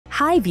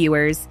Hi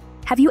viewers!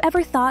 Have you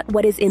ever thought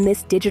what is in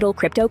this digital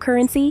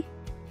cryptocurrency?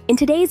 In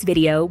today's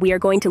video, we are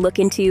going to look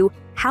into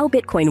how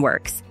Bitcoin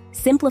works,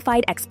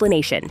 simplified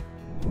explanation.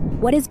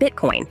 What is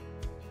Bitcoin?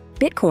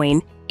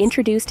 Bitcoin,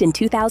 introduced in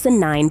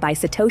 2009 by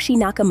Satoshi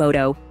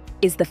Nakamoto,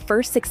 is the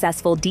first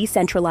successful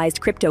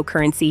decentralized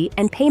cryptocurrency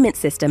and payment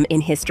system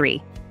in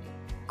history.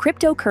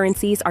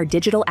 Cryptocurrencies are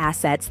digital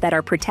assets that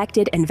are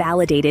protected and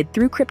validated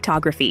through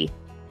cryptography,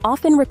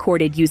 often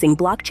recorded using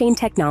blockchain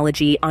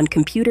technology on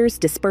computers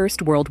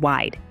dispersed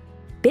worldwide.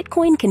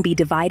 Bitcoin can be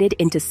divided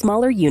into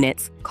smaller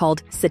units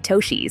called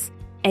satoshis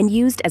and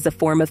used as a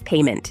form of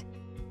payment.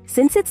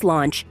 Since its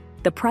launch,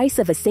 the price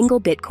of a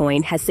single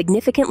Bitcoin has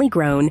significantly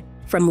grown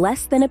from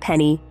less than a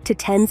penny to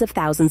tens of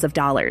thousands of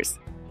dollars.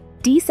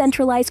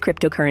 Decentralized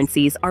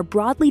cryptocurrencies are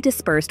broadly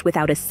dispersed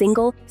without a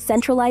single,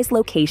 centralized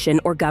location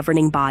or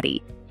governing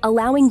body,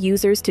 allowing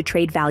users to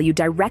trade value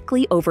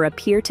directly over a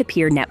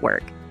peer-to-peer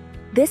network.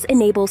 This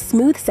enables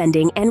smooth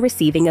sending and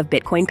receiving of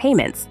Bitcoin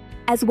payments,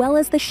 as well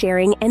as the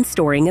sharing and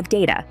storing of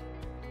data.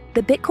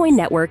 The Bitcoin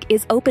network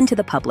is open to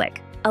the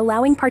public,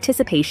 allowing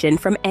participation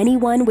from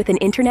anyone with an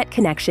internet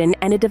connection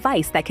and a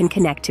device that can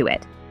connect to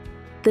it.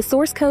 The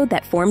source code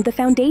that formed the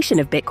foundation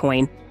of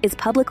Bitcoin is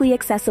publicly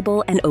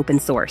accessible and open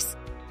source.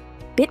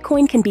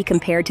 Bitcoin can be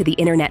compared to the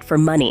internet for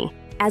money,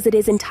 as it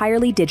is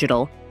entirely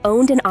digital,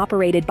 owned and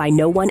operated by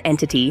no one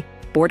entity,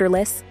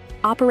 borderless,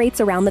 operates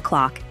around the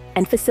clock,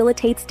 and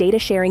facilitates data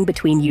sharing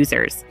between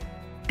users.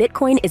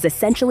 Bitcoin is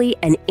essentially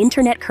an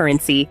internet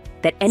currency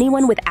that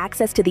anyone with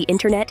access to the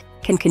internet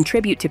can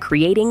contribute to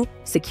creating,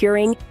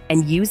 securing,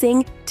 and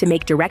using to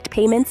make direct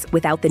payments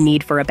without the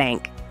need for a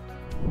bank.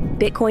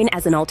 Bitcoin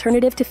as an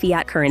alternative to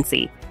fiat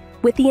currency.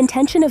 With the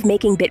intention of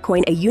making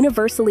Bitcoin a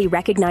universally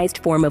recognized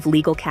form of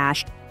legal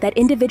cash that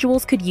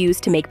individuals could use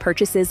to make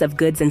purchases of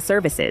goods and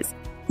services,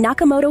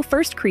 Nakamoto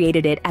first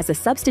created it as a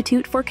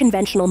substitute for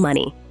conventional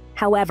money.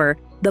 However,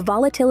 the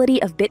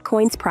volatility of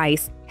Bitcoin's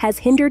price has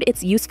hindered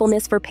its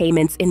usefulness for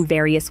payments in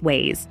various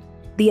ways.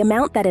 The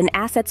amount that an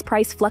asset's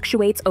price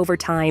fluctuates over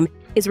time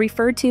is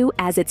referred to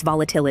as its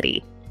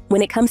volatility.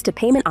 When it comes to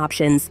payment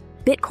options,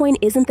 Bitcoin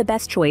isn't the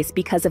best choice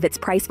because of its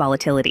price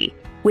volatility,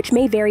 which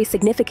may vary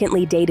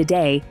significantly day to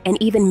day and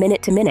even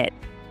minute to minute.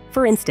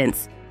 For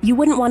instance, you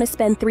wouldn't want to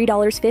spend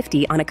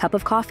 $3.50 on a cup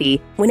of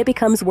coffee when it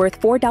becomes worth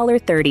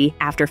 $4.30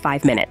 after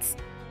 5 minutes.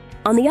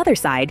 On the other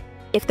side,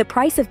 if the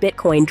price of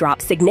Bitcoin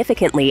drops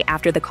significantly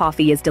after the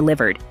coffee is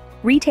delivered,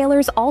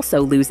 retailers also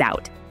lose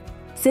out.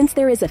 Since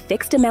there is a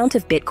fixed amount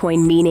of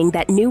Bitcoin, meaning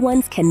that new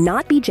ones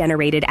cannot be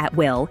generated at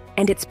will,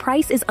 and its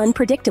price is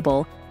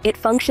unpredictable, it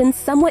functions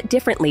somewhat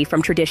differently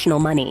from traditional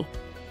money.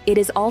 It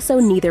is also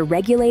neither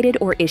regulated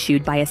or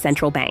issued by a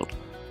central bank.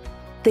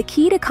 The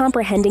key to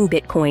comprehending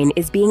Bitcoin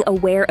is being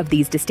aware of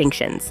these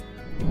distinctions.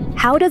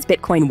 How does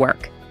Bitcoin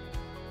work?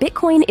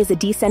 Bitcoin is a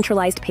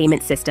decentralized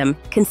payment system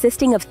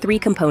consisting of 3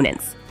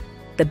 components: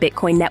 the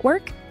Bitcoin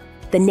network,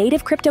 the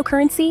native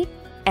cryptocurrency,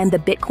 and the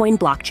Bitcoin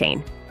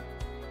blockchain.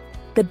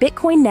 The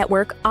Bitcoin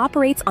network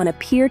operates on a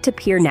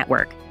peer-to-peer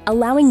network,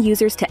 allowing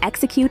users to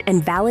execute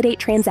and validate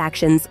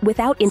transactions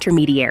without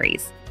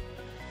intermediaries.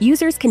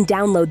 Users can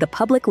download the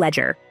public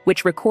ledger,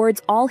 which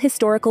records all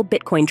historical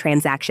Bitcoin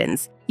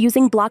transactions,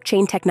 using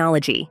blockchain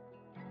technology.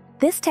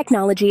 This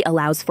technology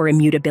allows for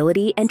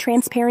immutability and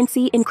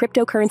transparency in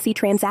cryptocurrency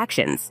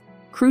transactions,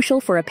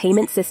 crucial for a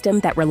payment system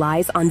that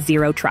relies on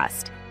zero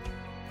trust.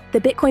 The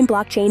Bitcoin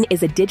blockchain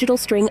is a digital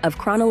string of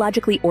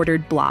chronologically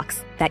ordered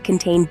blocks that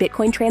contain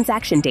Bitcoin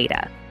transaction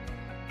data.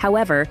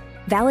 However,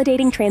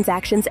 validating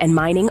transactions and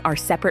mining are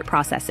separate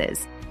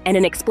processes, and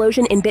an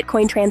explosion in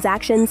Bitcoin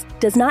transactions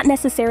does not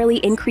necessarily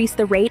increase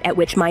the rate at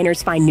which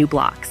miners find new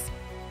blocks.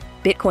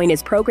 Bitcoin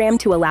is programmed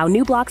to allow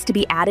new blocks to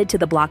be added to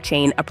the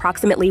blockchain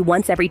approximately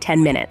once every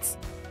 10 minutes.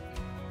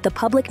 The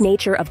public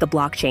nature of the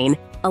blockchain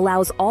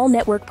allows all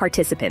network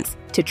participants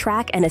to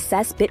track and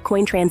assess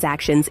Bitcoin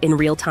transactions in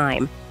real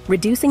time,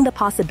 reducing the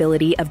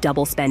possibility of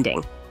double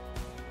spending.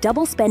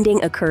 Double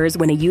spending occurs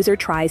when a user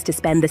tries to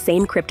spend the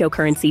same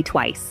cryptocurrency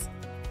twice.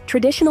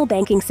 Traditional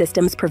banking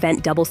systems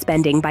prevent double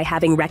spending by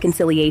having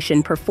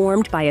reconciliation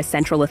performed by a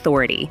central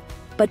authority,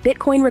 but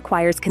Bitcoin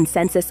requires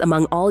consensus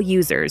among all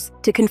users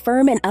to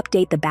confirm and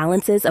update the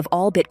balances of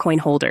all Bitcoin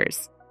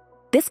holders.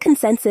 This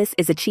consensus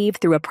is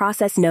achieved through a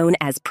process known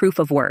as proof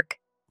of work,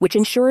 which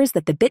ensures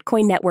that the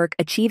Bitcoin network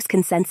achieves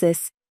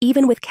consensus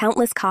even with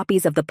countless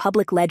copies of the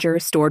public ledger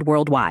stored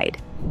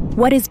worldwide.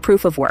 What is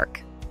proof of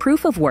work?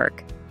 Proof of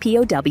work,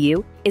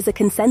 POW, is a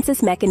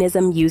consensus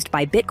mechanism used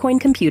by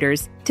Bitcoin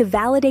computers to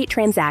validate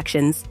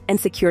transactions and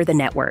secure the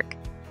network.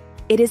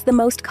 It is the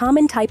most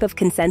common type of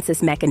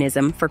consensus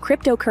mechanism for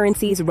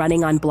cryptocurrencies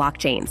running on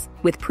blockchains,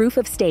 with proof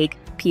of stake,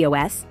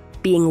 POS,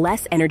 being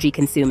less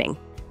energy-consuming.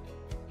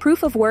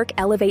 Proof of work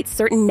elevates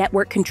certain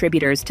network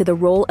contributors to the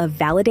role of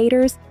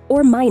validators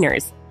or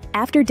miners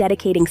after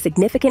dedicating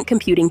significant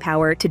computing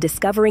power to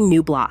discovering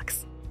new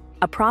blocks,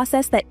 a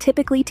process that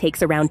typically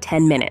takes around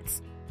 10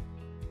 minutes.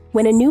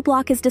 When a new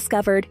block is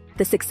discovered,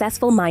 the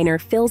successful miner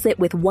fills it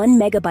with 1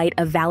 megabyte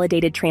of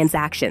validated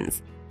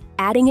transactions,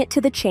 adding it to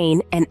the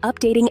chain and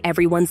updating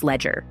everyone's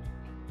ledger.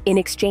 In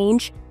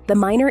exchange, the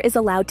miner is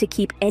allowed to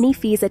keep any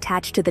fees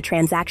attached to the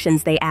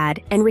transactions they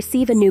add and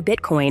receive a new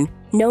Bitcoin,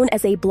 known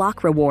as a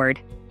block reward.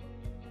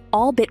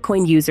 All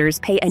Bitcoin users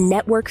pay a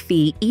network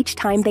fee each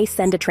time they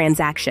send a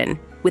transaction,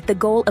 with the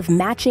goal of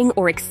matching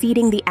or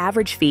exceeding the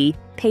average fee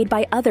paid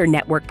by other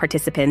network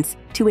participants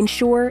to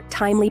ensure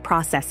timely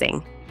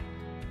processing.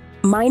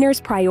 Miners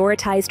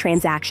prioritize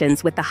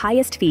transactions with the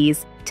highest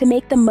fees to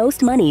make the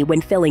most money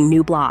when filling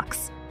new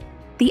blocks.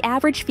 The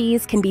average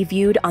fees can be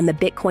viewed on the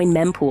Bitcoin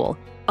mempool,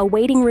 a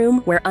waiting room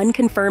where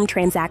unconfirmed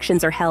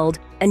transactions are held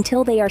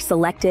until they are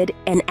selected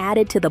and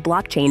added to the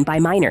blockchain by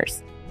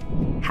miners.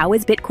 How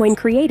is Bitcoin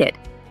created?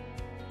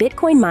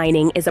 Bitcoin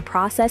mining is a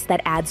process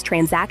that adds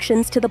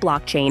transactions to the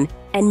blockchain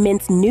and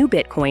mints new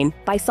Bitcoin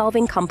by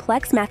solving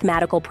complex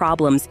mathematical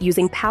problems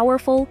using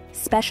powerful,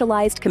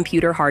 specialized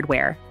computer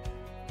hardware.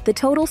 The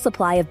total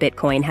supply of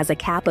Bitcoin has a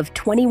cap of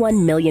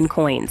 21 million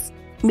coins,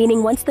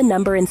 meaning once the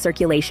number in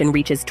circulation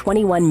reaches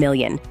 21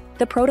 million,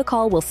 the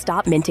protocol will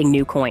stop minting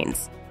new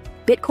coins.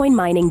 Bitcoin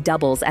mining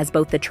doubles as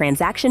both the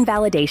transaction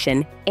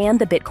validation and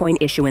the Bitcoin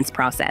issuance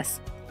process.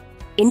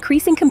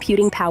 Increasing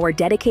computing power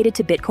dedicated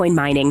to Bitcoin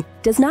mining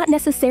does not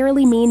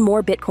necessarily mean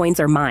more Bitcoins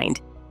are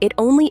mined. It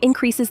only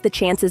increases the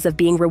chances of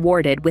being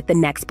rewarded with the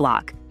next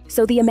block,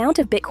 so the amount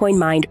of Bitcoin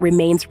mined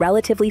remains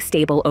relatively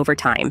stable over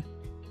time.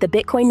 The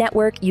Bitcoin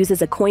network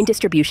uses a coin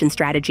distribution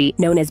strategy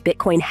known as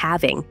Bitcoin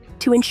halving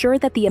to ensure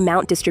that the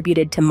amount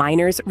distributed to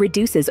miners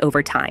reduces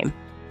over time.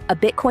 A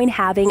Bitcoin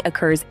halving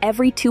occurs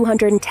every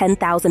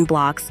 210,000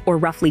 blocks, or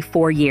roughly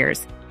 4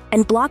 years,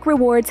 and block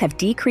rewards have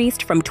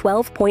decreased from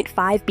 12.5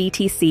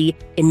 BTC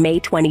in May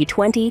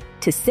 2020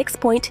 to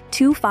 6.25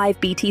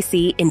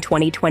 BTC in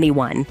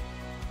 2021.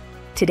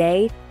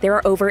 Today, there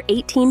are over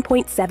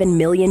 18.7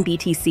 million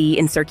BTC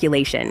in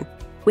circulation,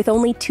 with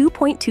only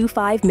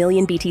 2.25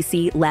 million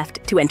BTC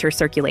left to enter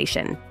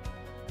circulation.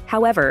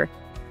 However,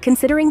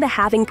 considering the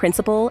halving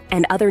principle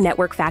and other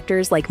network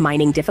factors like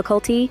mining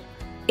difficulty,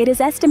 it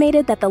is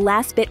estimated that the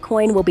last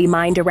Bitcoin will be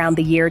mined around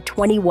the year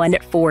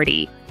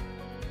 2140.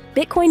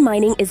 Bitcoin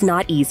mining is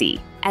not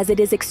easy, as it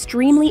is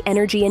extremely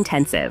energy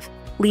intensive,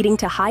 leading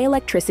to high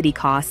electricity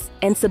costs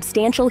and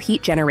substantial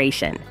heat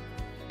generation.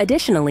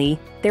 Additionally,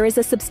 there is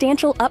a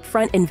substantial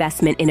upfront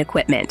investment in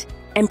equipment,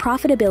 and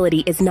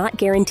profitability is not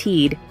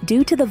guaranteed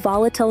due to the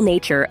volatile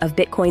nature of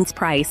Bitcoin's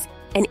price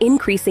and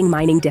increasing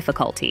mining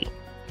difficulty.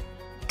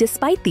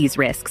 Despite these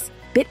risks,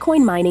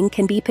 Bitcoin mining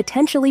can be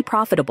potentially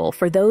profitable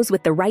for those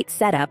with the right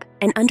setup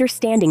and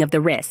understanding of the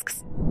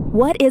risks.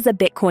 What is a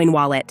Bitcoin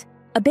wallet?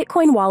 A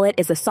Bitcoin wallet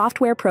is a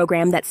software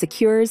program that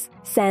secures,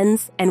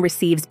 sends, and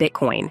receives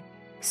Bitcoin,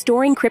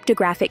 storing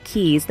cryptographic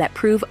keys that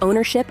prove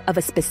ownership of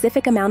a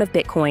specific amount of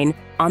Bitcoin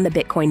on the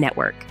Bitcoin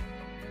network.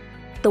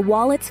 The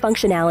wallet's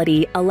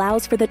functionality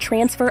allows for the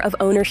transfer of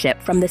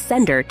ownership from the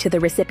sender to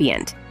the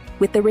recipient,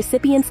 with the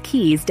recipient's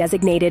keys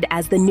designated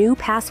as the new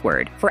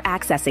password for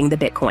accessing the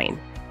Bitcoin.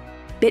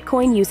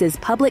 Bitcoin uses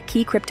public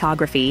key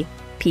cryptography,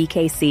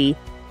 PKC,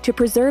 to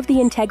preserve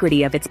the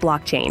integrity of its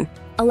blockchain,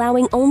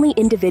 allowing only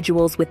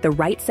individuals with the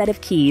right set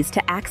of keys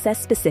to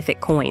access specific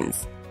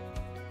coins.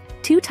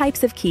 Two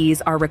types of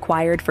keys are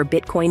required for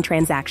Bitcoin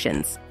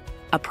transactions: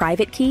 a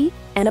private key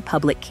and a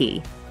public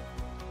key.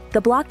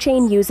 The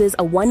blockchain uses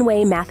a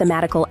one-way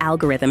mathematical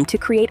algorithm to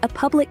create a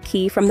public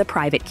key from the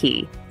private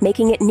key,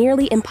 making it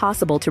nearly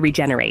impossible to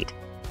regenerate.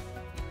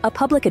 A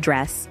public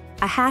address,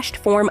 a hashed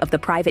form of the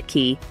private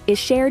key, is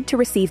shared to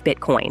receive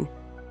Bitcoin.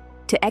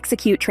 To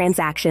execute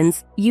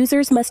transactions,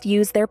 users must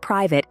use their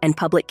private and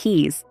public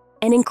keys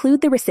and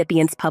include the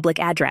recipient's public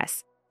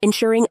address,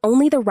 ensuring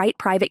only the right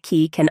private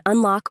key can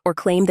unlock or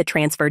claim the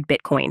transferred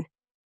Bitcoin.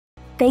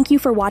 Thank you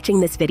for watching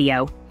this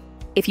video.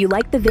 If you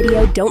liked the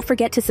video, don't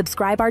forget to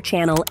subscribe our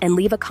channel and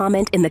leave a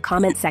comment in the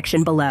comment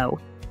section below.